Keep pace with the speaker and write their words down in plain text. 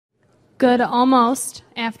Good almost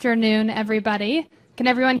afternoon, everybody. Can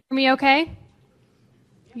everyone hear me okay?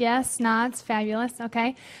 Yes, nods, fabulous,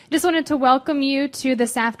 okay. Just wanted to welcome you to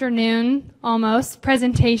this afternoon, almost,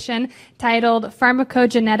 presentation titled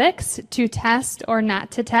Pharmacogenetics, to Test or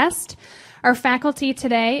Not to Test. Our faculty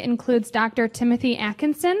today includes Dr. Timothy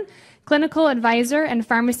Atkinson, clinical advisor and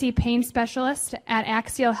pharmacy pain specialist at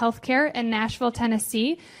Axial Healthcare in Nashville,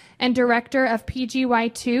 Tennessee, and director of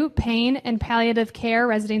PGY2 Pain and Palliative Care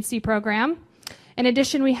Residency Program. In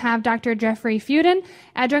addition, we have Dr. Jeffrey Fuden,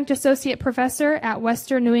 adjunct associate professor at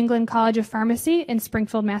Western New England College of Pharmacy in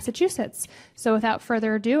Springfield, Massachusetts. So without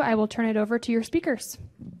further ado, I will turn it over to your speakers.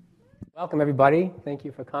 Welcome, everybody. Thank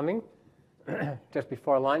you for coming. Just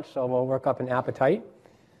before lunch, so we'll work up an appetite.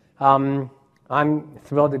 I'm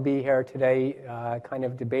thrilled to be here today, kind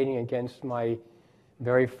of debating against my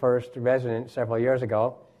very first resident several years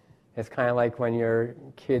ago. It's kind of like when your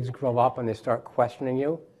kids grow up and they start questioning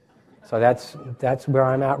you. So that's where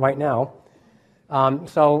I'm at right now.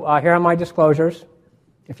 So here are my disclosures.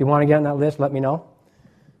 If you want to get on that list, let me know.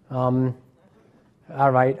 All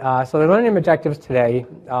right. So the learning objectives today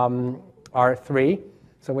are 3.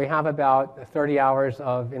 So we have about 30 hours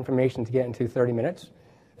of information to get into 30 minutes.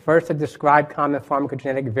 First, to describe common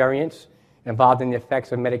pharmacogenetic variants involved in the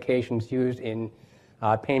effects of medications used in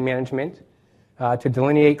pain management. To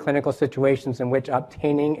delineate clinical situations in which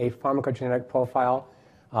obtaining a pharmacogenetic profile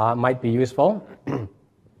might be useful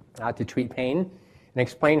to treat pain, and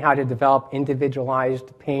explain how to develop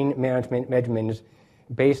individualized pain management regimens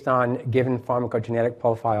based on given pharmacogenetic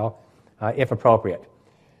profile, if appropriate.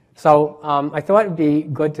 So I thought it would be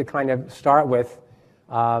good to kind of start with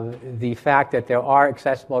the fact that there are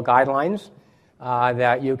accessible guidelines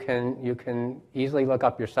that you can easily look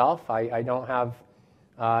up yourself. I don't have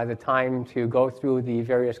the time to go through the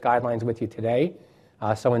various guidelines with you today.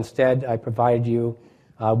 So instead, I provided you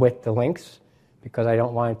with the links because I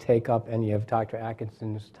don't want to take up any of Dr.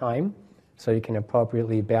 Atkinson's time, so you can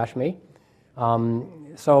appropriately bash me.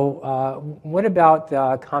 What about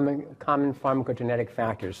common pharmacogenetic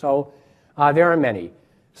factors? So there are many.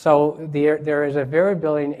 So there is a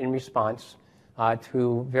variability in response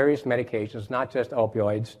to various medications, not just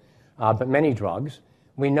opioids, but many drugs.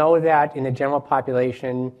 We know that in the general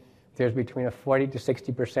population, there's between a 40 to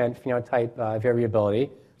 60% phenotype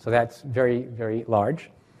variability, so that's very, very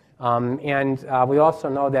large. And we also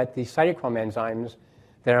know that the cytochrome enzymes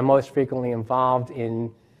that are most frequently involved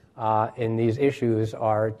in these issues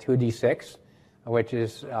are 2D6, which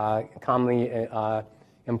is commonly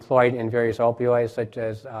employed in various opioids such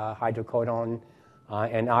as hydrocodone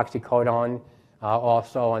and oxycodone.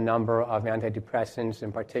 Also a number of antidepressants,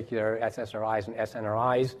 in particular SSRIs and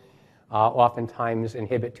SNRIs, oftentimes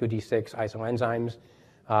inhibit 2D6 isoenzymes.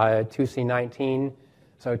 2C19,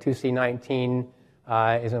 so 2C19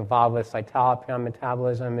 is involved with citalopram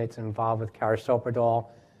metabolism. It's involved with carisoprodol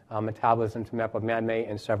metabolism to methylmethane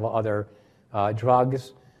and several other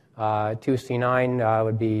drugs. 2C9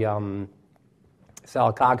 would be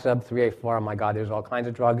celecoxib, 3A4. Oh my God, there's all kinds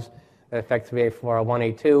of drugs that affect 3A4,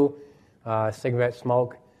 1A2. Cigarette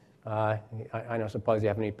smoke. I don't suppose you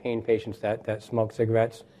have any pain patients that smoke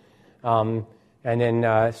cigarettes. And then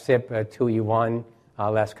CYP2E1,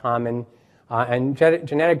 less common. And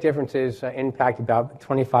genetic differences impact about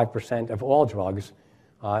 25% of all drugs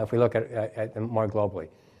if we look at them more globally.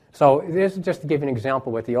 So this is just to give you an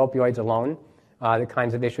example with the opioids alone, the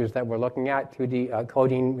kinds of issues that we're looking at.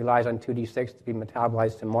 Codeine relies on 2D6 to be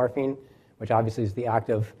metabolized to morphine, which obviously is the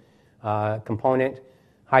active component.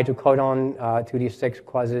 Hydrocodone 2D6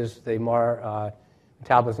 causes the more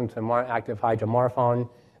metabolism to more active hydromorphone,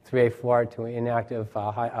 3A4 to inactive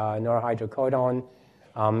norhydrocodone.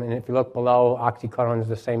 And if you look below, oxycodone is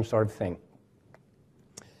the same sort of thing.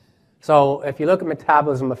 So if you look at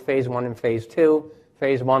metabolism of phase 1 and phase 2,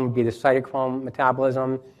 phase 1 would be the cytochrome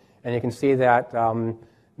metabolism, and you can see that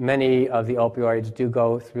many of the opioids do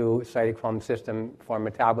go through cytochrome system for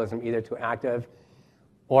metabolism, either to active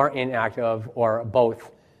or inactive or both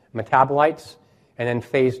metabolites. And then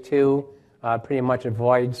phase 2 pretty much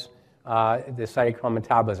avoids the cytochrome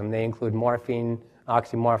metabolism. They include morphine,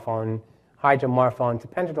 oxymorphone, hydromorphone.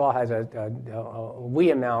 Tapentadol has a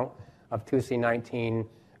wee amount of 2C19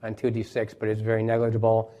 and 2D6, but it's very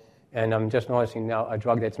negligible. And I'm just noticing now a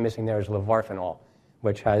drug that's missing there is levorphanol,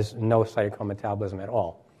 which has no cytochrome metabolism at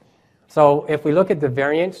all. So if we look at the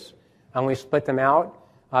variants and we split them out,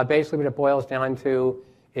 basically what it boils down to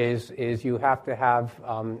is you have to have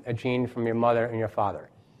a gene from your mother and your father.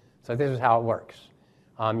 So this is how it works.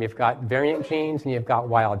 You've got variant genes and you've got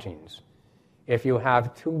wild genes. If you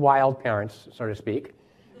have two wild parents, so to speak,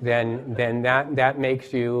 then that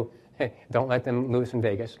makes you Don't let them loose in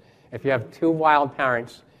Vegas. If you have 2 wild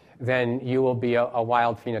parents, then you will be a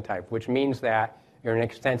wild phenotype, which means that you're an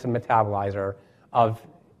extensive metabolizer of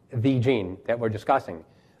the gene that we're discussing.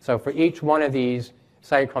 So for each one of these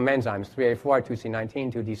cytochrome enzymes, 3A4,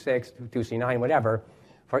 2C19, 2D6, 2C9, whatever,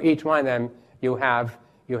 for each one of them, you have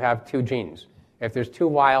 2 genes. If there's 2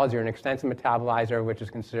 wilds, you're an extensive metabolizer, which is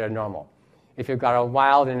considered normal. If you've got a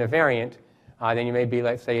wild and a variant, then you may be,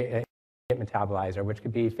 let's say, a metabolizer, which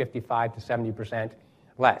could be 55 to 70%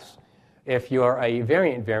 less. If you're a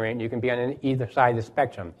variant, you can be on either side of the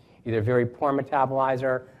spectrum, either very poor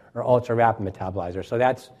metabolizer or ultra-rapid metabolizer. So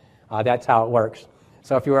that's how it works.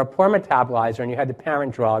 So if you're a poor metabolizer and you had the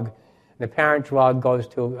parent drug goes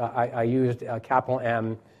to, I used a capital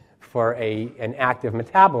M for an active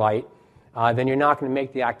metabolite, then you're not going to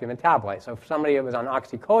make the active metabolite. So if somebody that was on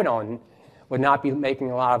oxycodone would not be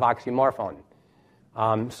making a lot of oxymorphone.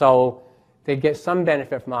 So they'd get some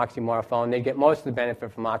benefit from oxymorphone. They'd get most of the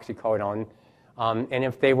benefit from oxycodone. And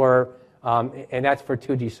if they were, and that's for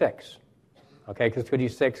 2D6, okay, because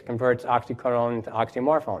 2D6 converts oxycodone to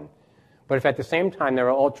oxymorphone. But if at the same time they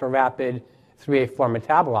were ultra-rapid 3A4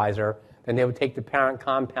 metabolizer, then they would take the parent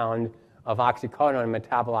compound of oxycodone and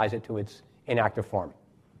metabolize it to its inactive form.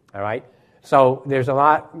 All right? So there's a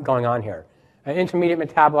lot going on here. An intermediate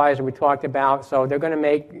metabolizer we talked about, so they're going to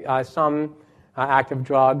make some active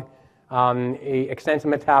drug. Extensive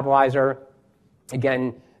metabolizer,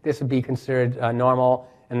 again, this would be considered normal,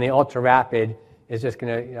 and the ultra-rapid is just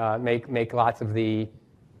going to make lots of the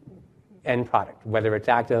end product, whether it's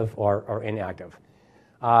active or inactive.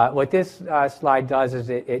 What this slide does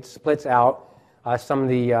is it splits out some of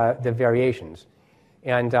the variations.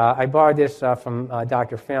 And I borrowed this from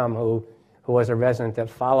Dr. Pham, who was a resident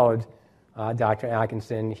that followed Dr.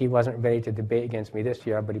 Atkinson. He wasn't ready to debate against me this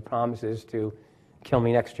year, but he promises to kill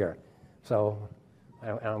me next year. So I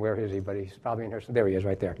don't know where is he, but he's probably in here. So there he is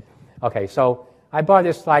right there. Okay, so I borrowed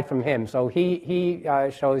this slide from him. So he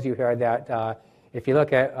shows you here that if you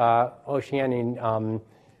look at Oceanian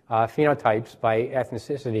phenotypes by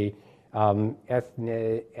ethnicity,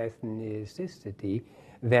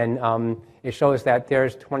 then it shows that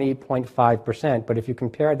there's 20.5%. But if you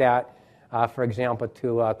compare that, for example,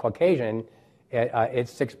 to Caucasian,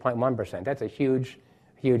 it's 6.1%. That's a huge,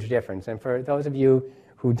 huge difference. And for those of you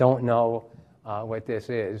who don't know what this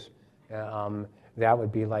is, that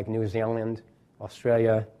would be like New Zealand,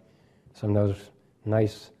 Australia, some of those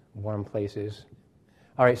nice warm places.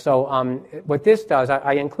 All right, so what this does,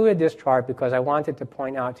 I included this chart because I wanted to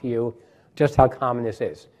point out to you just how common this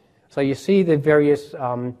is. So you see the various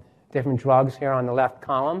different drugs here on the left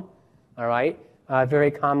column, all right?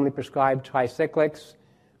 Very commonly prescribed tricyclics,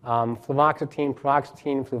 fluvoxetine,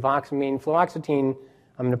 paroxetine, fluvoxamine. Fluvoxetine,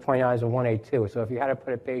 I'm going to point out, is a 1A2. So if you had to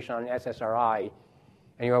put a patient on SSRI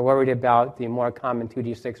and you were worried about the more common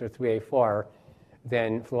 2D6 or 3A4,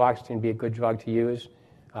 then fluvoxetine would be a good drug to use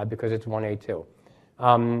because it's 1A2.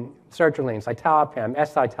 Sertraline, citalopram,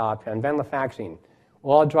 escitalopram, venlafaxine,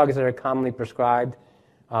 all drugs that are commonly prescribed,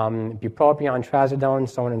 bupropion, trazodone,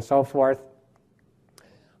 so on and so forth.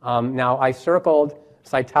 Now, I circled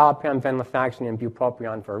citalopram, venlafaxine, and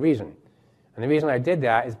bupropion for a reason. And the reason I did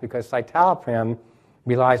that is because citalopram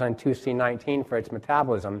relies on 2C19 for its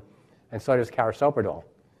metabolism, and so does carisoprodol.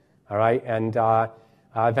 All right? And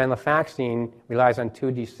venlafaxine relies on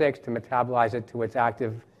 2D6 to metabolize it to its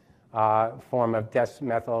active form of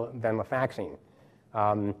desmethylvenlafaxine,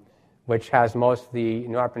 which has most of the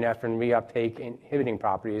norepinephrine reuptake inhibiting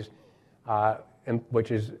properties,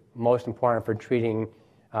 which is most important for treating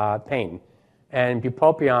pain. And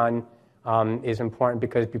bupropion is important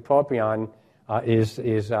because bupropion is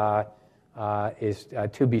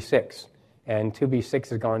 2B6, and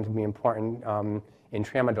 2B6 is going to be important in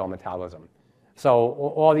tramadol metabolism. So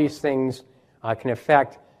all these things can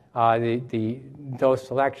affect the dose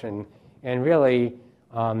selection, and really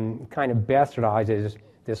kind of bastardizes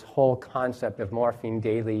this whole concept of morphine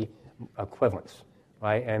daily equivalence,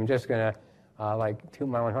 right? And I'm just going to like toot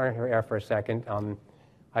my own horn here for a second.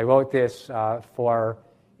 I wrote this for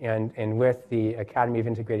and with the Academy of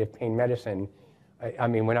Integrative Pain Medicine. I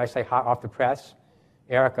mean, when I say hot off the press,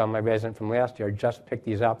 Erica, my resident from last year, just picked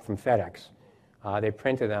these up from FedEx. They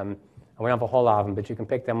printed them. We don't have a whole lot of them, but you can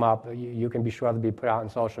pick them up. You can be sure they'll be put out on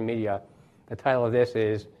social media. The title of this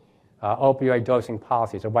is Opioid Dosing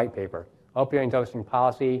Policy. It's a white paper. Opioid Dosing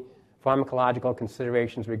Policy, Pharmacological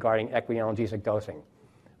Considerations Regarding Equianalgesic Dosing.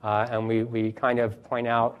 And we kind of point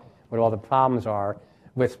out what all the problems are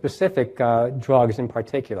with specific drugs in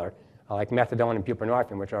particular, like methadone and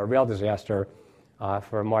buprenorphine, which are a real disaster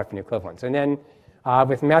for morphine equivalents. And then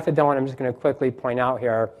with methadone, I'm just going to quickly point out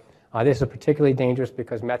here, This is particularly dangerous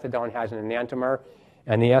because methadone has an enantiomer,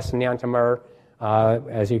 and the S enantiomer,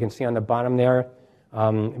 as you can see on the bottom there,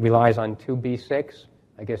 relies on 2B6.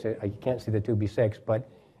 I guess you can't see the 2B6, but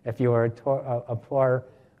if you were a poor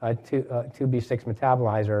 2B6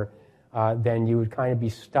 metabolizer, then you would kind of be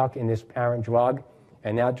stuck in this parent drug,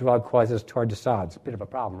 and that drug causes tordesillas. It's a bit of a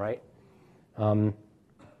problem, right?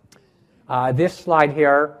 This slide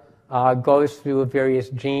here goes through various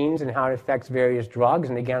genes and how it affects various drugs.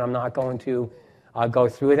 And again, I'm not going to go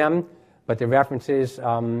through them, but the references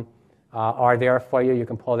are there for you. You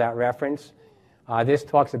can pull that reference. This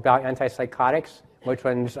talks about antipsychotics, which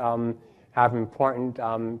ones have important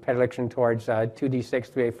predilection towards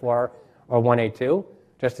 2D6, 3A4, or 1A2,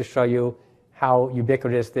 just to show you how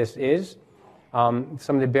ubiquitous this is. Some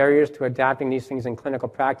of the barriers to adapting these things in clinical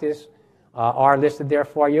practice are listed there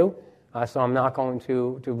for you. So I'm not going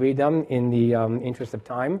to read them in the interest of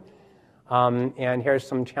time. And here's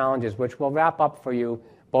some challenges, which we'll wrap up for you,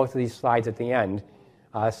 both of these slides at the end.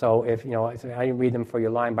 So if, I didn't read them for you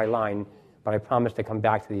line by line, but I promise to come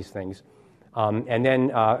back to these things. And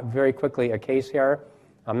then very quickly, a case here.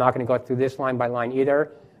 I'm not going to go through this line by line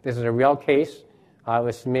either. This is a real case. It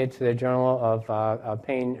was submitted to the Journal of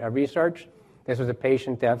Pain Research. This was a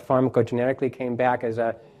patient that pharmacogenetically came back as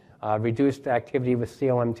a reduced activity with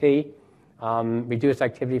COMT, reduced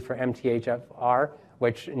activity for MTHFR,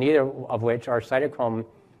 neither of which are cytochrome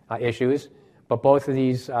issues, but both of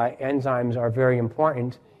these enzymes are very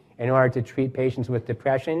important in order to treat patients with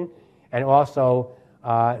depression, and also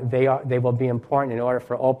they will be important in order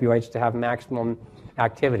for opioids to have maximum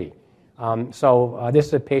activity. So this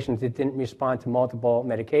is a patient that didn't respond to multiple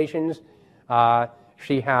medications.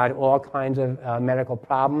 She had all kinds of medical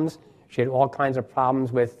problems. She had all kinds of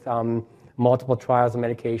problems with multiple trials of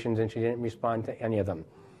medications, and she didn't respond to any of them.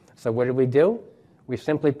 So what did we do? We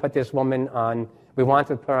simply put this woman on, we wanted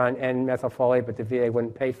to put her on N-methylfolate, but the VA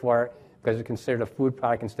wouldn't pay for it because it's considered a food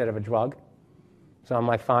product instead of a drug. So I'm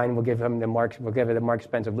like, fine, we'll give her the more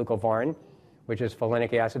expensive leucovorin, which is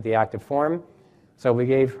folinic acid, the active form. So we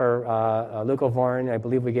gave her leucovorin. I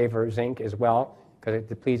believe we gave her zinc as well because it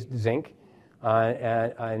depletes zinc. Oh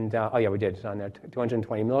yeah, we did. It's on there,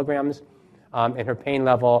 220 milligrams. And her pain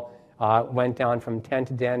level went down from 10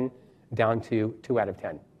 to 10 down to 2 out of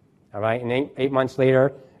 10. All right, and 8 months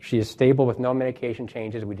later, she is stable with no medication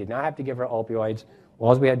changes. We did not have to give her opioids.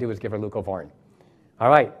 All we had to do was give her leucovorin. All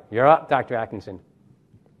right, you're up, Dr. Atkinson.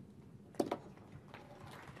 You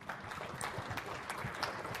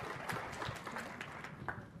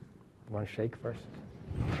want to shake first?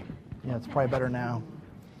 Yeah, it's probably better now.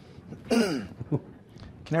 Can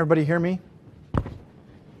everybody hear me?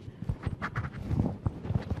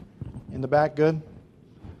 In the back, good?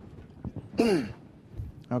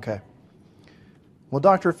 Okay. Well,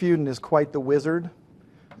 Dr. Fuden is quite the wizard,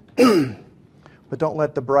 but don't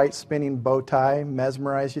let the bright spinning bow tie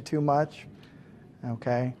mesmerize you too much,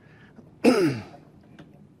 okay? The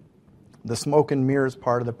smoke and mirrors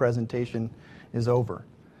part of the presentation is over.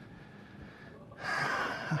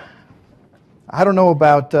 I don't know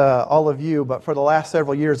about all of you, but for the last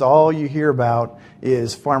several years, all you hear about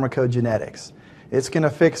is pharmacogenetics. It's going to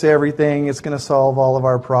fix everything. It's going to solve all of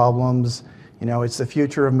our problems. It's the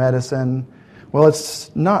future of medicine. Well,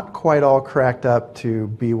 it's not quite all cracked up to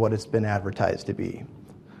be what it's been advertised to be.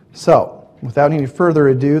 So, without any further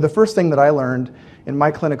ado, the first thing that I learned in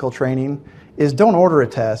my clinical training is don't order a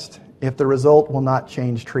test if the result will not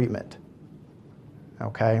change treatment.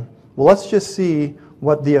 Okay? Well, let's just see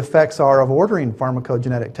what the effects are of ordering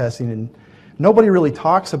pharmacogenetic testing. And nobody really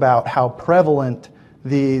talks about how prevalent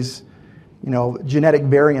these, genetic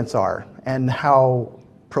variants are and how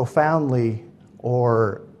profoundly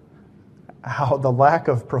or how the lack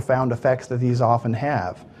of profound effects that these often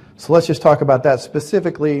have. So let's just talk about that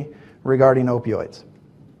specifically regarding opioids.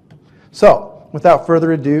 So, without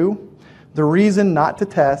further ado, the reason not to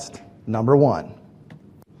test, number one,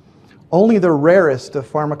 only the rarest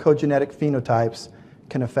of pharmacogenetic phenotypes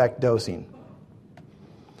can affect dosing.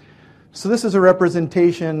 So this is a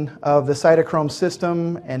representation of the cytochrome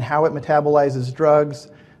system and how it metabolizes drugs.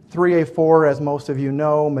 3A4, as most of you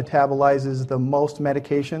know, metabolizes the most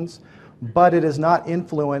medications, but it is not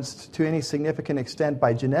influenced to any significant extent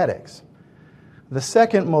by genetics. The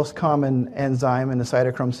second most common enzyme in the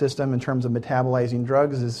cytochrome system in terms of metabolizing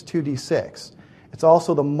drugs is 2D6. It's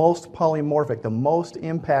also the most polymorphic, the most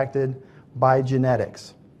impacted by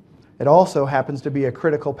genetics. It also happens to be a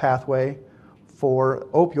critical pathway for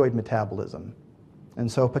opioid metabolism,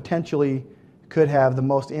 and so potentially could have the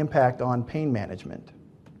most impact on pain management.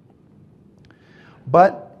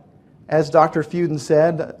 But, as Dr. Fuden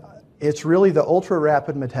said, it's really the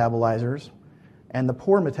ultra-rapid metabolizers and the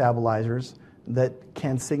poor metabolizers that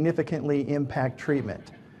can significantly impact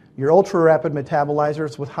treatment. Your ultra-rapid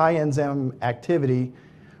metabolizers with high enzyme activity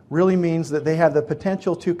really means that they have the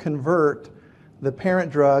potential to convert the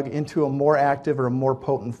parent drug into a more active or a more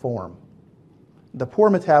potent form. The poor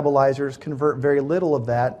metabolizers convert very little of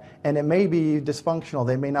that, and it may be dysfunctional.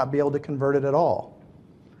 They may not be able to convert it at all.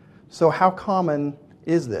 So how common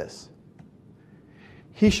is this?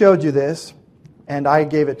 He showed you this, and I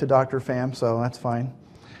gave it to Dr. Pham, so that's fine.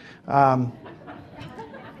 But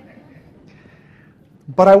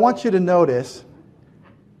I want you to notice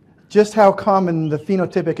just how common the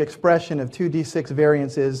phenotypic expression of 2D6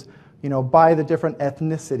 variants is, by the different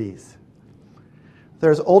ethnicities.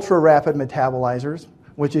 There's ultra-rapid metabolizers,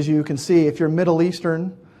 which, as you can see, if you're Middle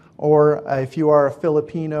Eastern, or if you are a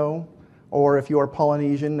Filipino, or if you are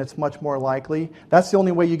Polynesian, it's much more likely. That's the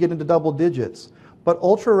only way you get into double digits. But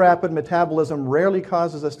ultra-rapid metabolism rarely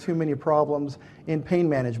causes us too many problems in pain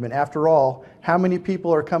management. After all, how many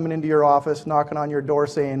people are coming into your office, knocking on your door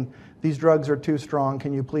saying, "These drugs are too strong,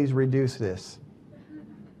 can you please reduce this?"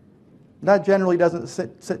 That generally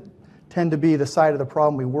doesn't tend to be the side of the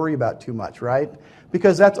problem we worry about too much, right?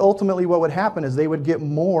 Because that's ultimately what would happen, is they would get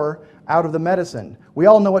more out of the medicine. We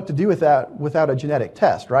all know what to do with that without a genetic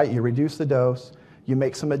test, right? You reduce the dose, you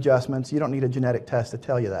make some adjustments. You don't need a genetic test to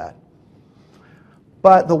tell you that.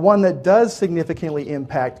 But the one that does significantly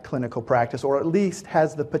impact clinical practice, or at least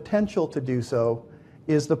has the potential to do so,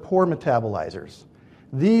 is the poor metabolizers.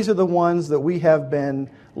 These are the ones that we have been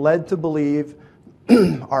led to believe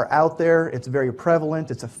are out there. It's very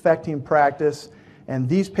prevalent. It's affecting practice. And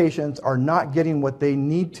these patients are not getting what they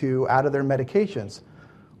need to out of their medications.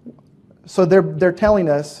 So they're telling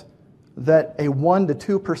us that a 1 to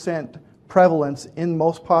 2% prevalence in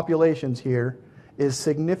most populations here is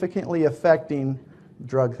significantly affecting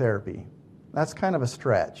drug therapy. That's kind of a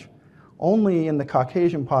stretch. Only in the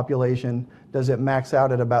Caucasian population does it max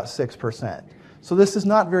out at about 6%. So this is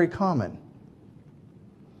not very common.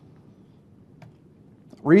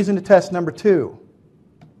 Reason to test number 2.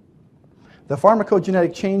 The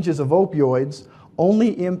pharmacogenetic changes of opioids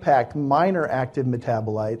only impact minor active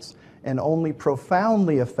metabolites and only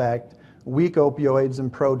profoundly affect weak opioids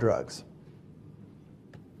and prodrugs.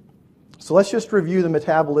 So let's just review the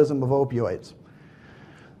metabolism of opioids.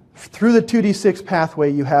 Through the 2D6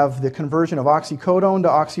 pathway, you have the conversion of oxycodone to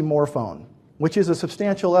oxymorphone, which is a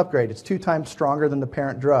substantial upgrade. It's 2 times stronger than the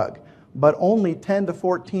parent drug. But only 10 to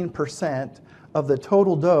 14% of the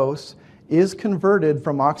total dose is converted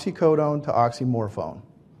from oxycodone to oxymorphone.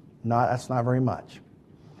 That's not very much.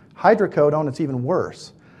 Hydrocodone, it's even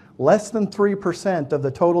worse. Less than 3% of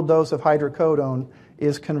the total dose of hydrocodone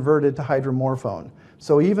is converted to hydromorphone.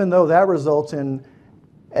 So even though that results in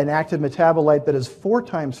an active metabolite that is 4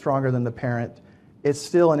 times stronger than the parent, it's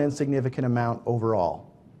still an insignificant amount overall.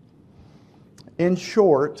 In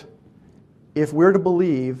short, if we're to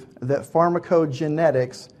believe that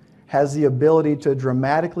pharmacogenetics has the ability to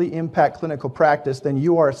dramatically impact clinical practice, then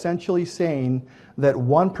you are essentially saying that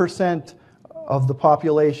 1% of the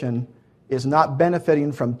population is not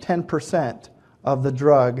benefiting from 10% of the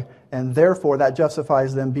drug, and therefore that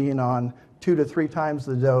justifies them being on 2 to 3 times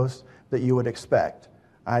the dose that you would expect.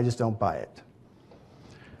 I just don't buy it.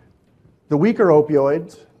 The weaker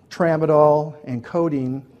opioids, tramadol and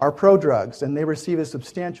codeine, are prodrugs, and they receive a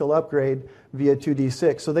substantial upgrade via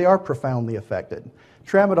 2D6, so they are profoundly affected.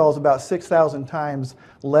 Tramadol is about 6,000 times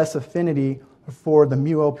less affinity for the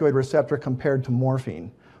mu-opioid receptor compared to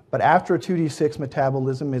morphine. But after a 2D6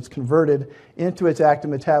 metabolism, it's converted into its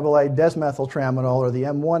active metabolite, desmethyltramadol, or the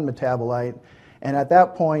M1 metabolite, and at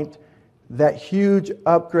that point, that huge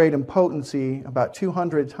upgrade in potency, about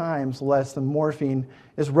 200 times less than morphine,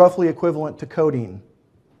 is roughly equivalent to codeine.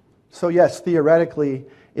 So yes, theoretically,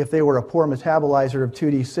 if they were a poor metabolizer of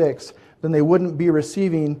 2D6, then they wouldn't be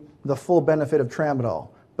receiving the full benefit of tramadol.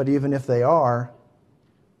 But even if they are,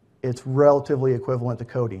 it's relatively equivalent to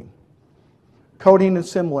codeine. Codeine is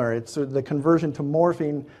similar. It's the conversion to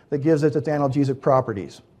morphine that gives it its analgesic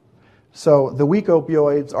properties. So the weak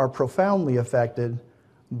opioids are profoundly affected,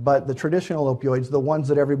 but the traditional opioids, the ones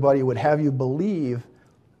that everybody would have you believe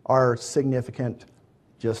are significant,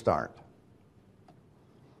 just aren't.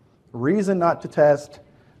 Reason not to test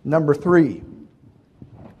number 3.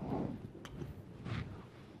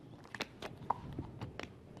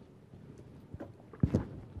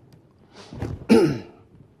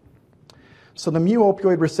 So the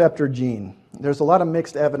mu-opioid receptor gene, there's a lot of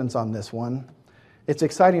mixed evidence on this one. It's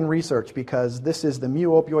exciting research because this is the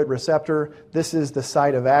mu-opioid receptor, this is the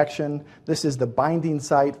site of action, this is the binding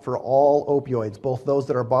site for all opioids, both those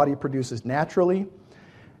that our body produces naturally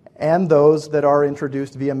and those that are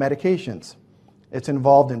introduced via medications. It's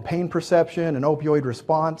involved in pain perception and opioid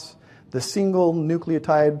response. The single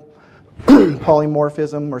nucleotide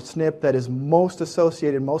polymorphism, or SNP, that is most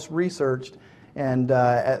associated, most researched, and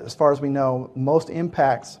as far as we know, most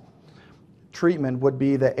impacts treatment would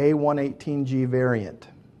be the A118G variant.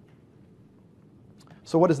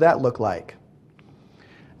 So what does that look like?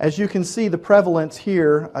 As you can see, the prevalence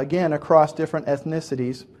here, again, across different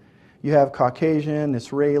ethnicities. You have Caucasian,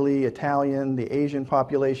 Israeli, Italian. The Asian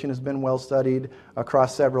population has been well studied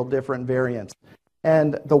across several different variants.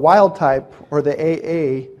 And the wild type, or the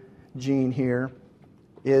AA gene here,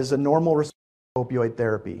 is a normal response to opioid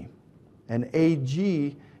therapy. And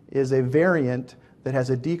AG is a variant that has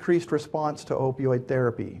a decreased response to opioid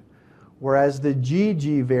therapy, whereas the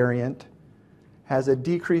GG variant has a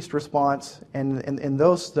decreased response, and in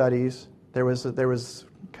those studies, there was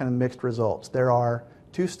kind of mixed results. There are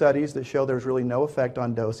 2 studies that show there's really no effect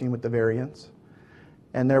on dosing with the variants,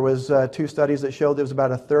 and there was 2 studies that showed there was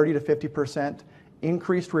about a 30 to 50%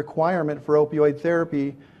 increased requirement for opioid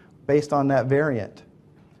therapy based on that variant.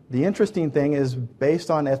 The interesting thing is,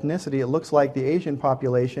 based on ethnicity, it looks like the Asian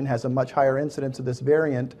population has a much higher incidence of this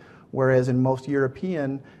variant, whereas in most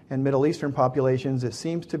European and Middle Eastern populations, it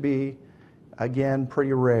seems to be, again,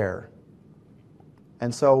 pretty rare.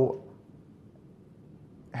 And so,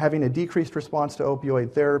 having a decreased response to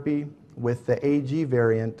opioid therapy with the AG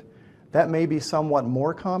variant, that may be somewhat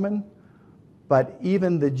more common, but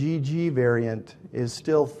even the GG variant is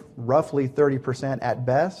still roughly 30% at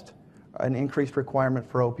best, an increased requirement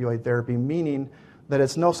for opioid therapy, meaning that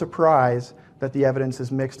it's no surprise that the evidence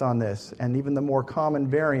is mixed on this. And even the more common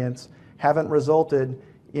variants haven't resulted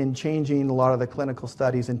in changing a lot of the clinical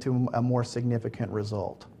studies into a more significant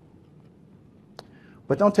result.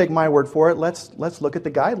 But don't take my word for it. Let's look at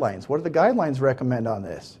the guidelines. What do the guidelines recommend on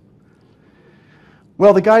this?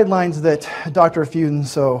 Well, the guidelines that Dr. Fuden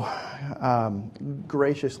so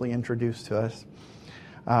graciously introduced to us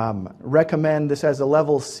recommend this as a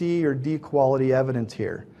level C or D quality evidence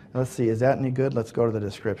here. Let's see, is that any good? Let's go to the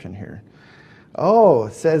description here. Oh,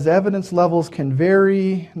 it says evidence levels can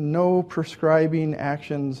vary. No prescribing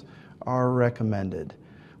actions are recommended.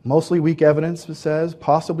 Mostly weak evidence, it says,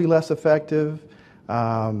 possibly less effective.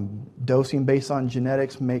 Dosing based on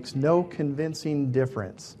genetics makes no convincing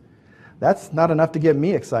difference. That's not enough to get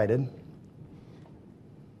me excited.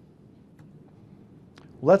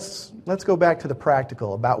 Let's go back to the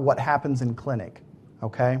practical about what happens in clinic,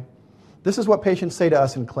 okay? This is what patients say to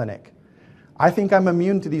us in clinic. I think I'm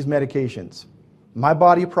immune to these medications. My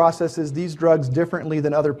body processes these drugs differently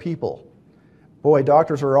than other people. Boy,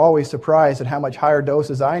 doctors are always surprised at how much higher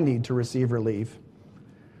doses I need to receive relief.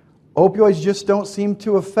 Opioids just don't seem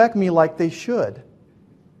to affect me like they should.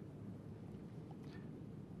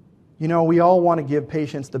 You know, we all want to give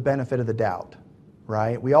patients the benefit of the doubt,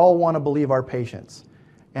 right? We all want to believe our patients.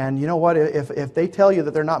 And you know what? If they tell you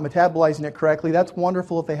that they're not metabolizing it correctly, that's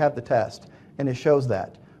wonderful if they have the test, and it shows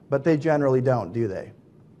that. But they generally don't, do they?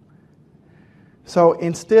 So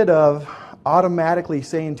instead of automatically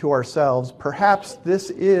saying to ourselves, perhaps this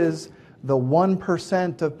is the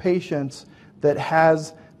 1% of patients that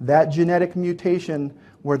has that genetic mutation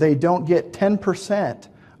where they don't get 10%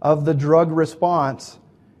 of the drug response,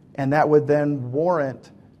 and that would then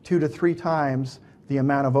warrant 2 to 3 times the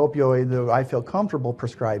amount of opioid that I feel comfortable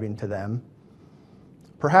prescribing to them.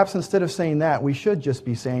 Perhaps instead of saying that, we should just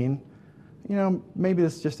be saying, you know, maybe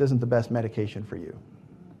this just isn't the best medication for you.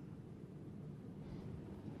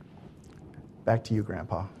 Back to you,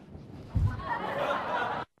 Grandpa.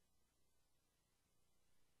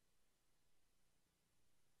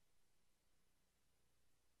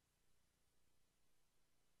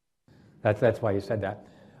 That's why you said that.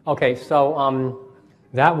 Okay, so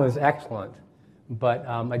that was excellent. But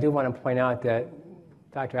I do want to point out that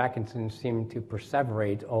Dr. Atkinson seemed to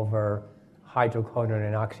perseverate over hydrocodone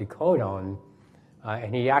and oxycodone,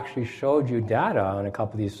 and he actually showed you data on a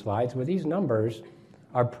couple of these slides where these numbers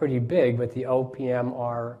are pretty big with the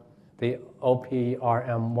OPRM1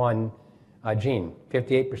 gene,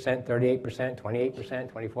 58%, 38%,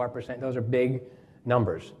 28%, 24%. Those are big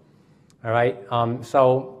numbers. All right,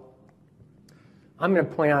 so I'm going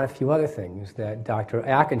to point out a few other things that Dr.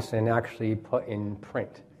 Atkinson actually put in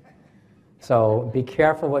print. So be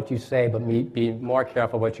careful what you say, but be more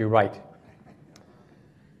careful what you write.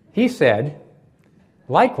 He said,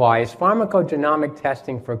 likewise, pharmacogenomic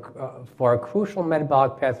testing for crucial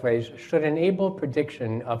metabolic pathways should enable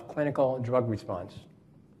prediction of clinical drug response.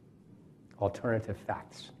 Alternative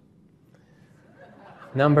facts.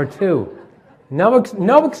 Number 2.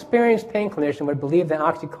 No experienced pain clinician would believe that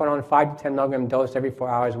oxycodone 5 to 10 milligram dose every 4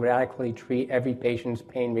 hours would adequately treat every patient's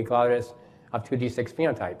pain regardless of 2D6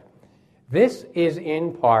 phenotype. This is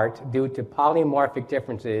in part due to polymorphic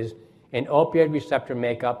differences in opioid receptor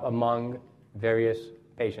makeup among various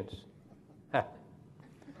patients.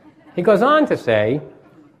 He goes on to say,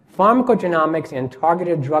 pharmacogenomics and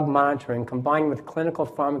targeted drug monitoring combined with clinical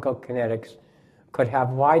pharmacokinetics could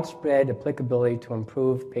have widespread applicability to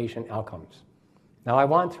improve patient outcomes. Now, I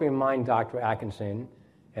want to remind Dr. Atkinson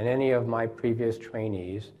and any of my previous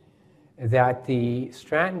trainees that the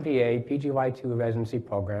Stratton VA PGY2 residency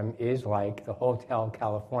program is like the Hotel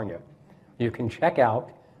California. You can check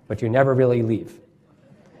out, but you never really leave.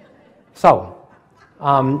 So,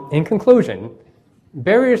 in conclusion,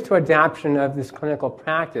 barriers to adoption of this clinical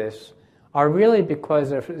practice are really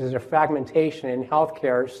because there's a fragmentation in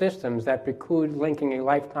healthcare systems that preclude linking a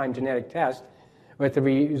lifetime genetic test with the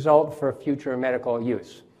result for future medical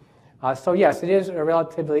use. So yes, it is a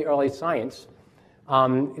relatively early science.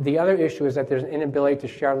 The other issue is that there's an inability to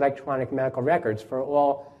share electronic medical records for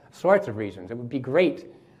all sorts of reasons. It would be great.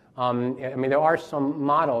 I mean, there are some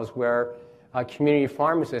models where community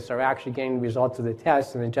pharmacists are actually getting the results of the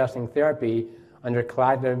tests and adjusting therapy under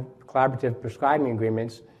collaborative prescribing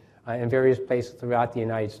agreements in various places throughout the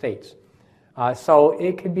United States. So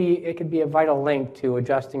it could be a vital link to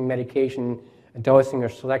adjusting medication dosing or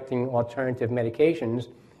selecting alternative medications.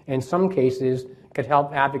 In some cases, could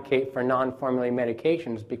help advocate for non-formulary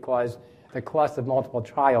medications because the cost of multiple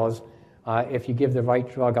trials, if you give the right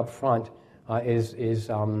drug up front, is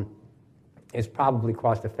probably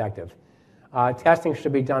cost-effective. Testing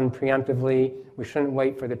should be done preemptively. We shouldn't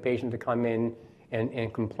wait for the patient to come in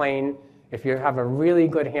and complain. If you have a really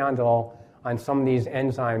good handle on some of these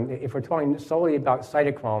enzymes, if we're talking solely about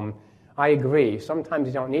cytochrome, I agree. Sometimes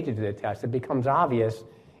you don't need to do the test. It becomes obvious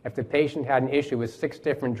if the patient had an issue with 6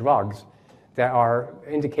 different drugs that are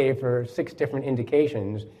indicated for 6 different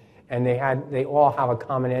indications, and they all have a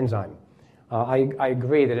common enzyme. I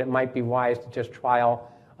agree that it might be wise to just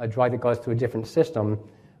trial a drug that goes to a different system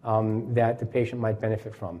that the patient might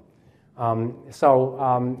benefit from. So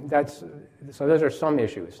those are some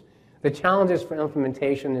issues. The challenges for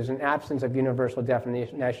implementation is an absence of universal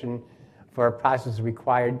definition for a process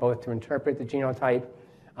required both to interpret the genotype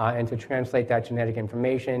and to translate that genetic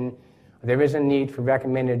information. There is a need for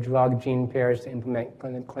recommended drug gene pairs to implement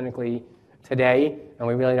clinically today, and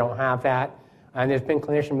we really don't have that. And there's been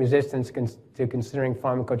clinician resistance to considering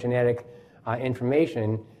pharmacogenetic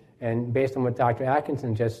information. And based on what Dr.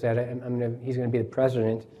 Atkinson just said, he's going to be the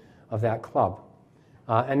president of that club.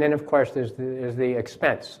 And then, of course, there's the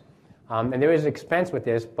expense. And there is expense with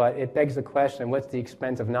this, but it begs the question, what's the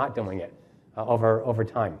expense of not doing it over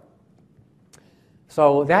time?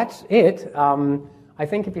 So that's it. I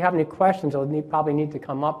think if you have any questions, you'll probably need to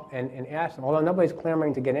come up and ask them, although nobody's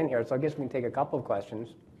clamoring to get in here, so I guess we can take a couple of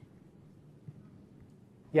questions.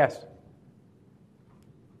 Yes?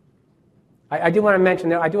 I do want to mention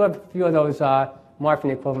that I do have a few of those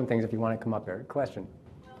morphine equivalent things if you want to come up here. Question?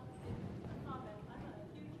 Well, a comment. I'm a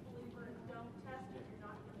huge believer in don't test if you're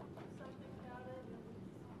not going to do something about it.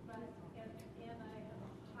 But, and I have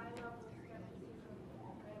a high level of skepticism.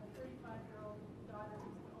 I have a 35-year-old daughter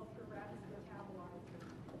who's an ultra-rapid metabolizer.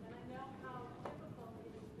 And I know how difficult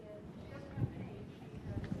it has been. She doesn't have an age. She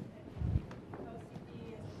has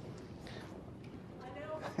OCD. And I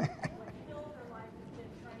know what killed her life has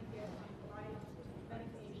been trying to get the right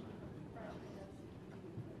medication for depression.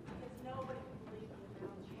 Because nobody can believe the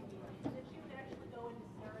amount she needed. That she would actually go into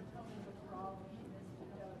serotonin withdrawal if she missed a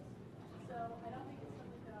dose. So I don't think it's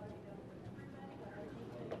something that ought to be done for everybody, but I do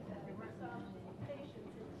think that for some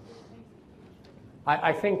patients it makes a huge difference.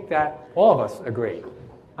 I think that all of us agree.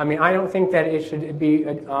 I mean, I don't think that it should be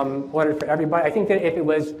ordered for everybody. I think that if it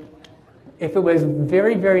was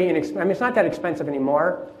very, very inexpensive, I mean, it's not that expensive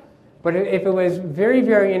anymore, but if it was very,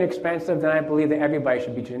 very inexpensive, then I believe that everybody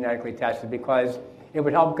should be genetically tested because it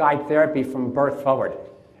would help guide therapy from birth forward.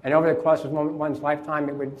 And over the course of one's lifetime,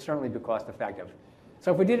 it would certainly be cost effective.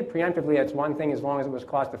 So if we did it preemptively, that's one thing, as long as it was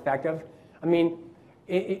cost effective. I mean,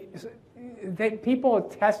 people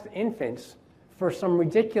test infants for some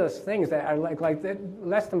ridiculous things that are like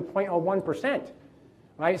less than 0.01%.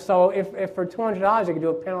 Right? So if for $200 you could do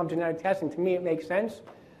a panel of genetic testing, to me it makes sense.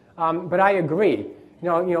 But I agree.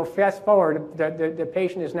 You know, fast forward, the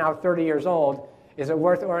patient is now 30 years old. Is it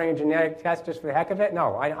worth ordering a genetic test just for the heck of it?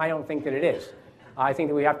 No, I don't think that it is. I think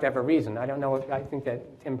that we have to have a reason. I don't know. I think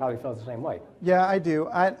that Tim probably feels the same way. Yeah, I do.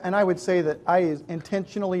 And I would say that I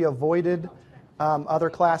intentionally avoided other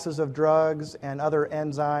classes of drugs and other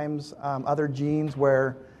enzymes, other genes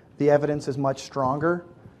where the evidence is much stronger.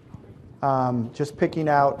 Just picking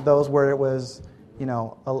out those where it was,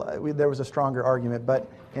 there was a stronger argument.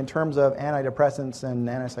 But in terms of antidepressants and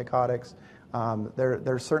antipsychotics,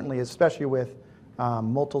 There certainly, especially with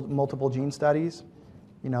multiple gene studies,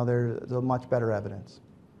 there's a much better evidence.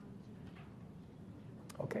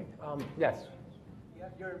 Okay. Yes. Yeah,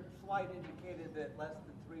 your slide indicated that less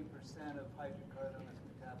than 3% of hydrocodone is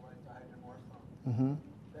metabolized to hydromorphone. Mm-hmm.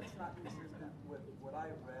 That's not consistent with what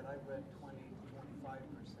I've read. I've read 20 to 25%.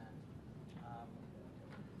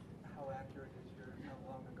 How accurate is your, how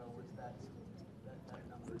long ago was that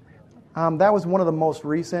number? That was one of the most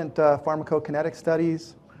recent pharmacokinetic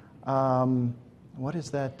studies. What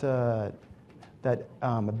is that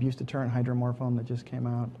abuse deterrent hydromorphone that just came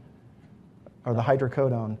out? Or the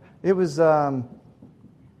hydrocodone. It was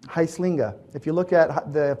Hyslinga. If you look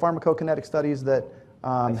at the pharmacokinetic studies that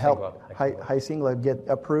help Hyslinga get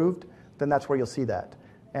approved, then that's where you'll see that.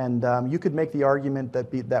 And you could make the argument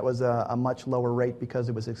that that was a much lower rate because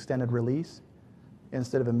it was extended release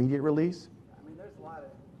instead of immediate release. I mean, there's a lot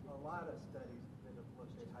of studies that have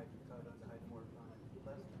looked at hydrocodone to hydromorphone.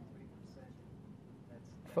 Less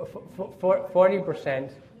than 3%.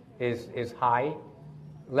 40% is high.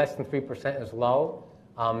 Less than 3% is low.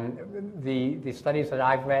 The studies that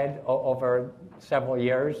I've read over several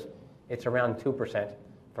years, it's around 2%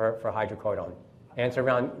 for hydrocodone, and it's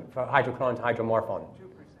around for hydrocodone to hydromorphone. 2%.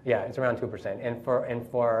 Yeah, it's around 2%, and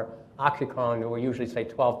for oxycodone we usually say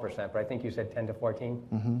 12%, but I think you said 10 to 14.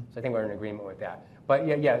 Mm-hmm. So I think we're in agreement with that. But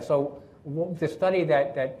yeah. So the study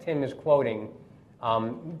that Tim is quoting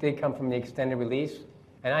did come from the extended release,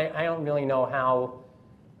 and I don't really know how.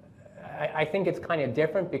 I think it's kind of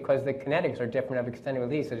different because the kinetics are different of extended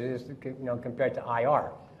release as it is, compared to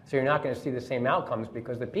IR. So you're not going to see the same outcomes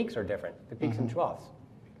because the peaks are different, the peaks and troughs.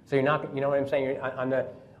 So you're not, you know what I'm saying?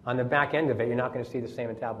 On the back end of it, you're not going to see the same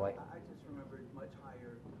metabolite. I just remembered much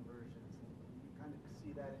higher conversions. You kind of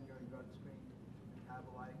see that in your drug screen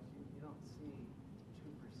metabolites. You don't see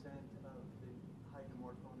 2% of the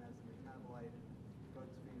hydromorphone as a metabolite in drug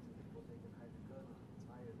screens of people taking hydrocodone. It's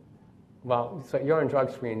higher than that. Well, so urine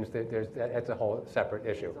drug screens, that's a whole separate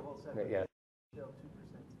issue. It's a whole separate Yeah. Still,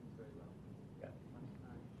 2% seems very low. Yeah.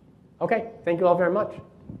 Okay, thank you all very much.